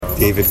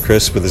David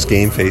Chris with his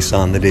game face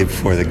on the day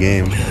before the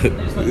game.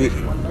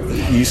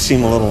 You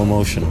seem a little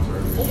emotional.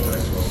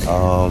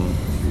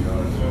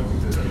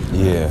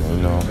 Yeah,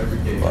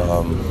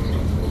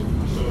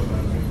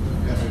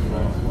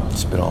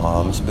 it's been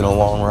a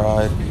long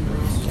ride,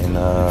 and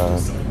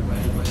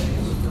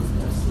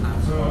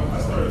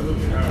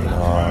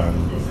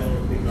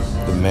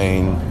the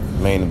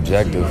main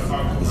objective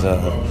is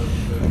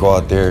go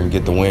out there and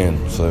get the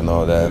win, so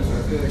that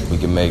we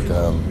can make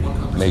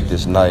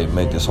this night,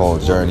 make this whole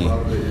journey,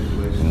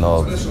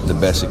 the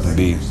best it can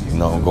be.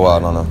 Go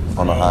out on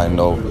a high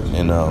note,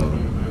 and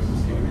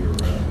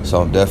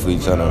so I'm definitely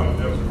trying to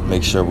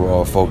make sure we're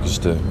all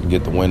focused to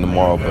get the win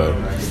tomorrow. But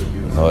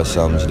it's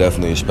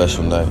definitely a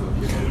special night.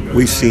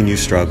 We've seen you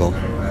struggle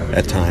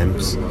at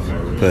times,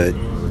 but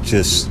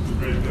just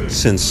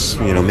since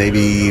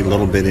maybe a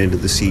little bit into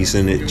the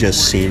season, it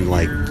just seemed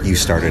like you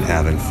started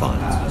having fun.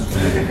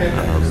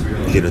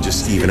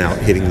 Just even out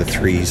hitting the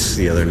threes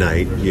the other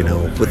night,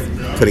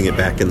 putting it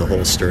back in the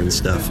holster and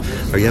stuff.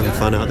 Are you having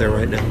fun out there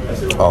right now?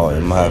 Oh,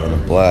 I'm having a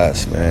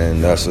blast,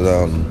 man. That's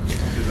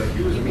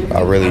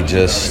I really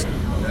just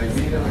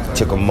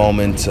took a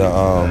moment to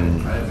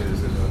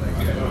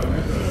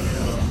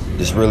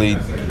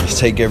just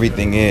take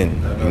everything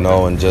in,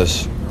 and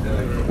just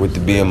with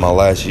it being my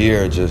last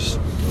year, just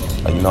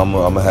I'm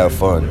gonna have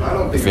fun.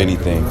 If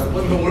anything,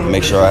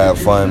 make sure I have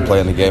fun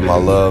playing the game I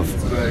love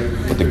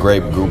with the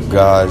great group of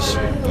guys,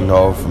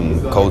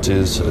 from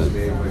coaches to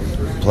the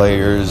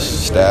players,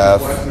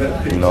 staff,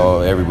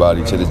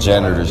 everybody, to the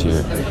janitors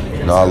here.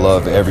 I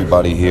love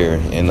everybody here,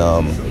 and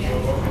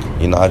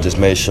I just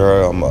made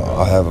sure I'm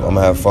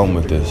gonna have fun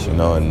with this, and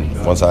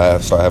once I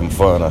start having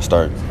fun, I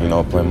start,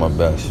 playing my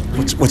best.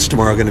 What's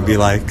tomorrow going to be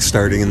like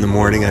starting in the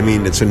morning? I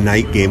mean, it's a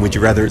night game. Would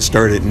you rather it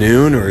start at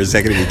noon, or is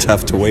that going to be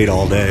tough to wait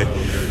all day?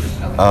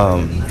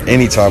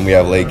 Anytime we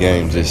have late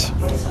games, I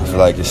feel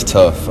like it's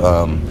tough.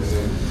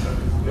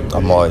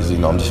 I'm always,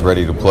 I'm just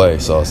ready to play,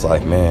 so it's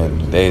like, man,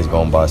 the day's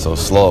going by so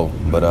slow.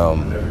 But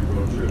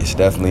it's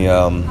definitely,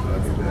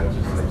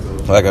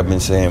 like I've been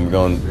saying, we're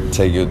going to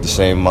take it with the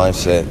same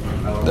mindset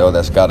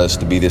that's got us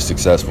to be this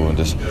successful, and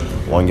just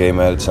one game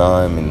at a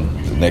time, and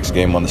the next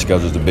game on the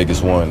schedule is the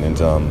biggest one. And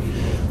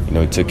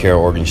we took care of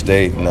Oregon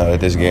State. Now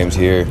that this game's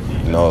here,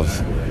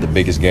 it's the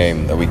biggest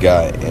game that we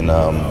got, and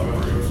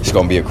it's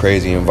going to be a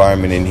crazy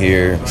environment in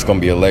here. It's going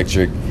to be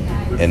electric,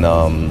 and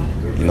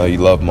you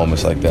love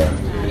moments like that.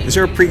 Is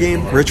there a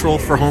pregame ritual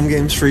for home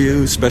games for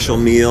you? Special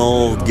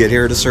meal, get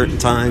here at a certain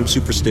time,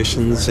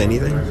 superstitions,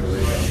 anything?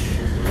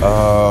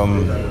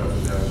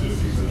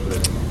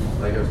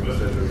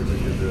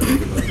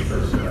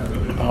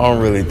 I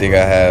don't really think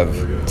I have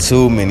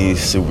too many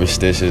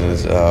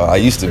superstitions. I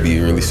used to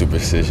be really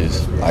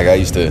superstitious. Like I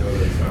used to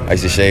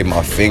shave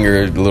my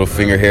fingers, the little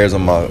finger hairs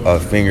on my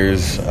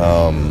fingers.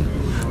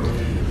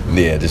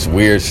 Just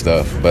weird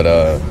stuff. But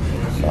I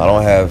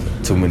don't have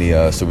too many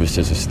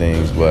superstitious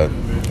things. But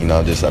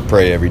I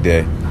pray every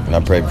day, and I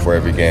pray before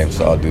every game,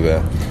 so I'll do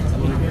that.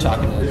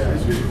 Talking to the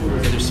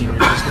other seniors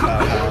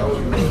about how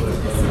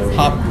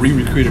Hop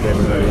re-recruited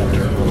everybody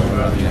after.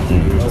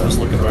 I was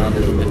looking around a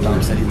little bit.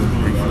 Dom said he looked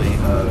briefly.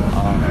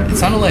 It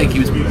sounded like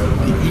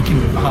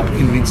Hop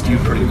convinced you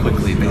pretty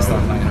quickly based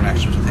on my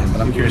interactions with him.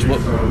 But I'm curious,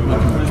 what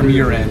from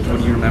your end, what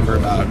do you remember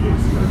about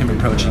him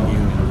approaching you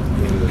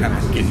and kind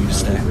of getting you to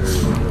stay?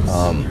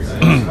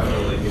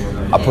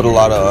 I put a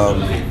lot of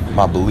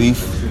my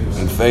belief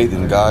and faith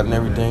in God and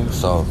everything.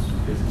 So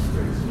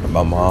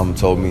my mom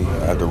told me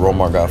after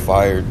Romar got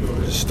fired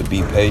just to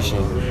be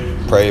patient,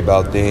 pray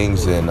about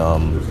things, and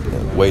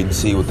wait and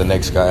see what the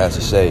next guy has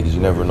to say, because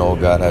you never know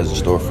what God has in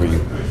store for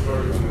you.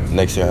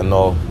 Next thing I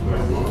know,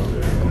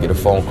 I get a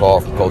phone call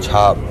from Coach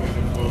Hop,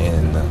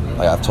 and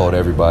like I've told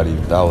everybody,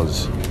 that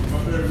was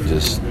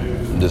just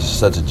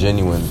such a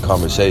genuine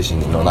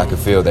conversation, and I could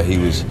feel that he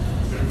was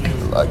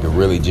like a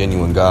really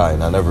genuine guy,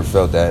 and I never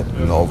felt that,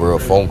 over a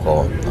phone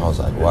call. I was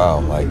like, wow,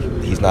 like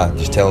he's not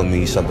just telling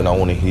me something I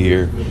want to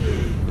hear,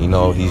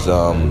 he's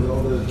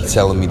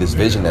telling me this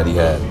vision that he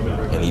had,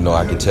 and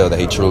I could tell that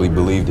he truly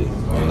believed it,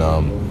 and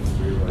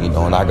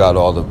and I got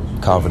all the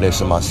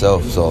confidence in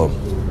myself, so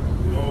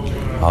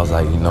I was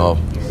like,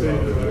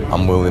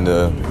 I'm willing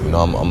to,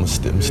 I'm gonna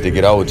stick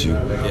it out with you,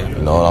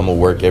 and I'm gonna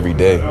work every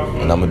day,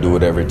 and I'm gonna do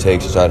whatever it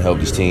takes to try to help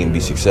this team be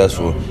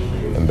successful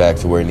and back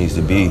to where it needs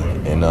to be,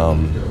 and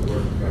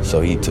so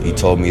he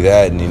told me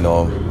that, and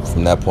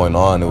from that point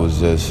on, it was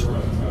just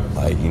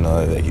like,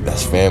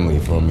 that's family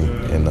for me,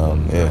 and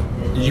yeah.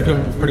 Did you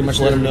pretty much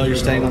let him know you're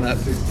staying on that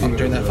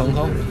during that phone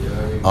call?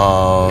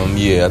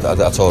 Yeah,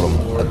 I told him.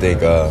 I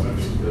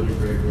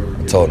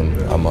told him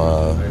I'm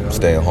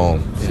staying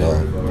home. So.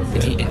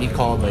 And he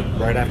called like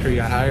right after you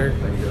got hired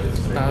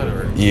about it,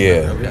 or?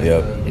 Yeah. Okay.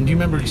 Yep. And do you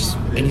remember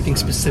anything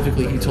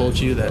specifically he told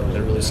you that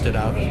really stood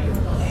out?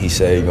 He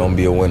said you're gonna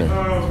be a winner.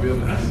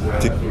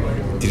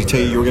 Did he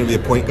tell you were gonna be a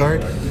point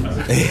guard?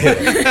 Yep.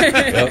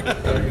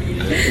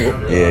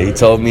 Yeah, he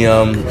told me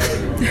I was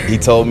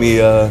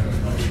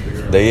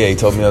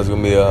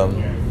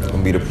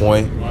gonna be the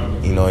point.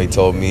 He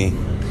told me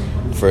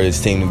for his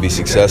team to be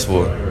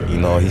successful, You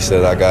know, he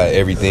said I got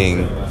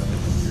everything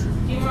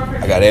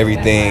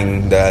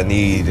that I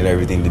need and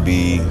everything to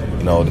be,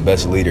 you know, the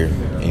best leader,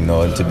 you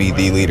know, and to be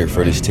the leader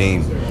for this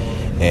team.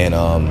 And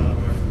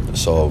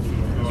so,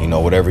 you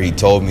know, whatever he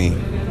told me,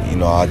 you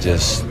know, I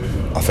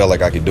felt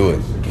like I could do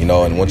it, you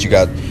know. And once you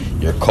got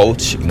your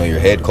coach, you know, your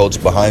head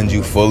coach behind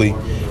you fully,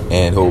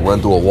 and he'll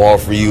run through a wall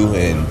for you,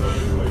 and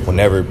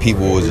whenever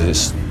people was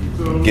just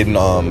getting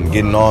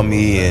on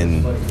me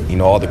and, you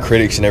know, all the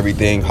critics and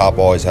everything, Hop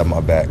always had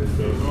my back,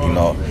 you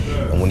know.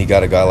 And when you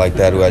got a guy like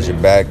that who has your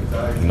back,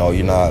 you know,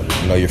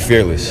 you're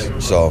fearless.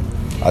 So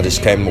I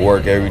just came to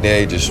work every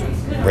day, just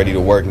ready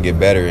to work and get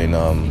better, and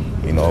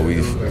you know,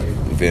 we've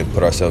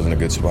put ourselves in a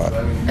good spot.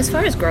 As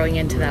far as growing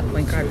into that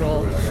point guard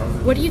role,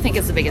 what do you think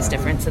is the biggest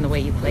difference in the way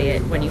you play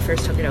it when you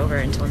first took it over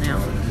until now?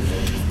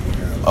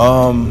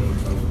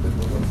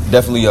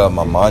 Definitely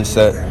my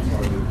mindset.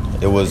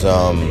 It was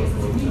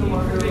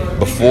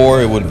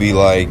before it would be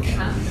like,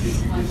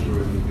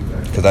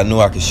 because I knew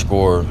I could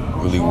score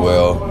really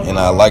well, and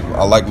I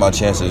like my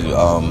chances.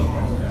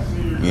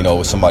 You know,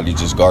 with somebody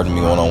just guarding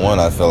me one-on-one,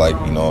 I felt like,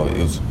 you know, it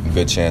was a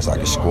good chance I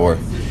could score.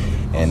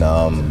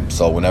 And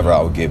so whenever I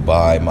would get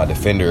by my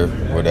defender,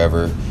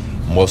 whatever,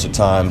 most of the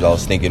times I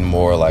was thinking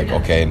more like,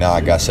 okay, now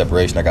I got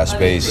separation, I got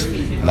space,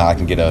 now I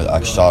can get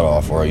a shot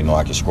off, or, you know,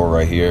 I can score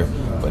right here.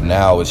 But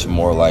now it's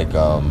more like,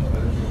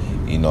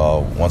 you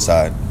know, once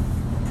I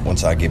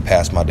get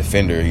past my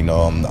defender, you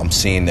know, I'm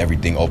seeing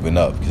everything open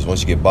up. Because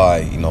once you get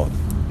by, you know,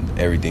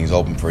 everything's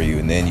open for you,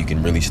 and then you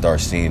can really start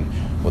seeing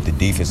what the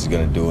defense is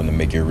going to do and to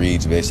make your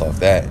reads based off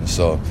that. And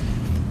so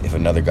if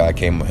another guy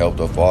came and helped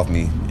up off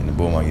me, and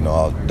boom, you know,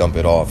 I'll dump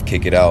it off,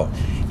 kick it out,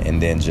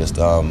 and then just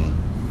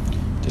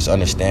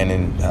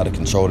understanding how to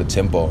control the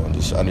tempo, and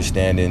just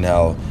understanding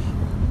how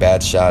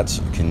bad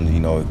shots can, you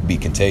know, be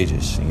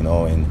contagious, you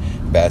know, and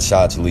bad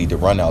shots lead to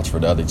runouts for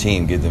the other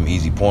team, give them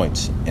easy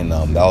points. And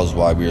that was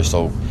why we were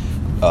so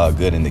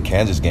good in the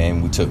Kansas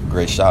game. We took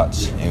great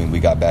shots, and we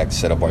got back to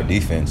set up our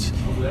defense.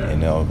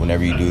 And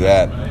whenever you do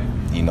that,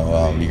 you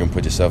know, you can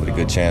put yourself at a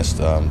good chance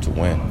to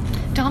win.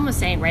 Dom was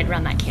saying right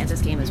around that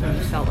Kansas game is when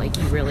you felt like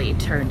you really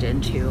turned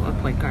into a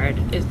point guard.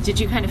 Did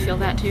you kind of feel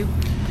that too?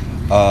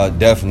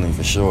 Definitely,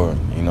 for sure.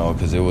 You know,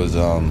 because it was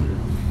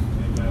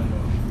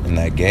in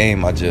that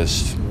game, I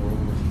just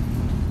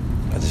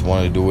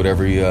wanted to do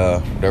whatever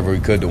we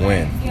could to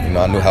win. You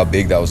know, I knew how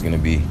big that was going to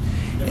be,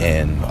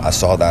 and I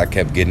saw that I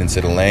kept getting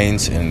into the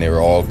lanes, and they were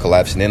all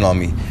collapsing in on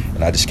me,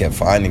 and I just kept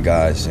finding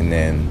guys, and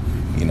then,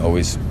 you know,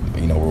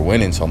 we're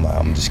winning, so I'm like,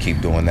 I'm just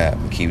keep doing that,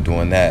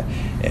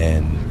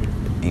 and,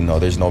 you know,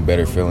 there's no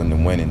better feeling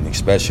than winning,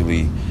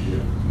 especially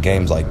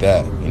games like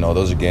that. You know,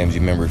 those are games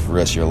you remember for the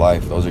rest of your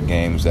life. Those are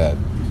games that,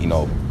 you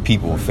know,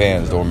 people and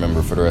fans don't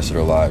remember for the rest of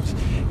their lives.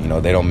 You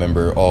know, they don't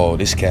remember, oh,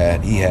 this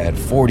cat, he had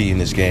 40 in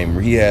this game,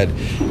 or he had,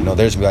 you know,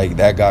 there's like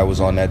that guy was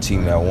on that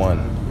team that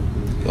won.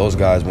 Those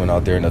guys went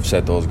out there and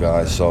upset those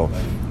guys. So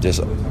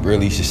just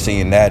really just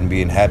seeing that and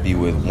being happy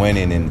with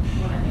winning and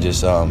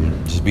just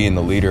being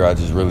the leader, I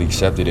just really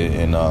accepted it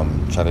and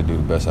tried to do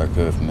the best I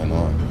could from then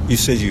on. You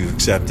said you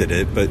accepted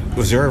it, but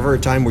was there ever a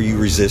time where you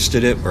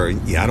resisted it, or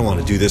I don't want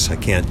to do this, I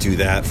can't do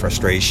that,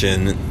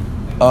 frustration?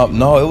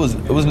 No, it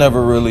was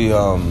never really.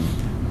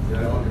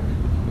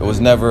 It was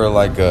never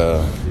like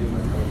a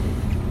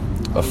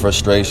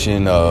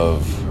frustration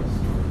of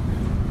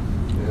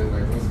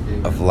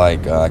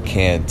like I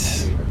can't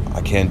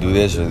do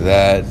this or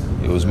that.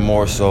 It was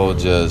more so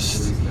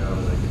just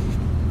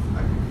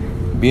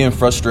being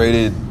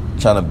frustrated,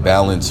 trying to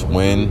balance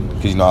win,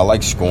 because, you know, I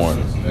like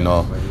scoring, you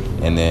know,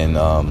 and then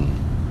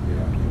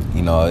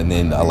you know, and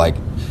then I like,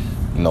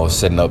 you know,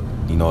 setting up,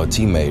 you know, a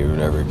teammate or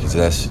whatever, because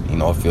that's, you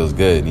know, it feels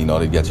good, you know,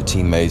 to get your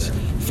teammates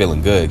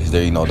feeling good, because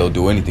they, you know, they'll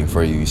do anything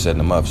for you. You setting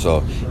them up,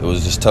 so it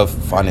was just tough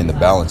finding the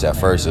balance at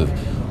first of,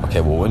 okay,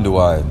 well, when do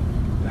I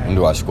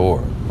score?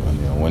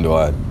 You know, when do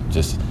I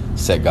just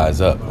set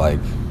guys up?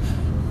 Like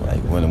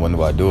when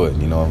do I do it?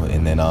 You know,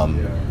 and then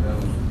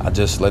I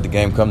just let the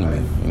game come to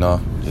me. You know,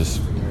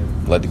 just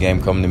let the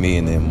game come to me,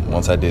 and then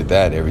once I did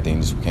that,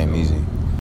 everything just became easy.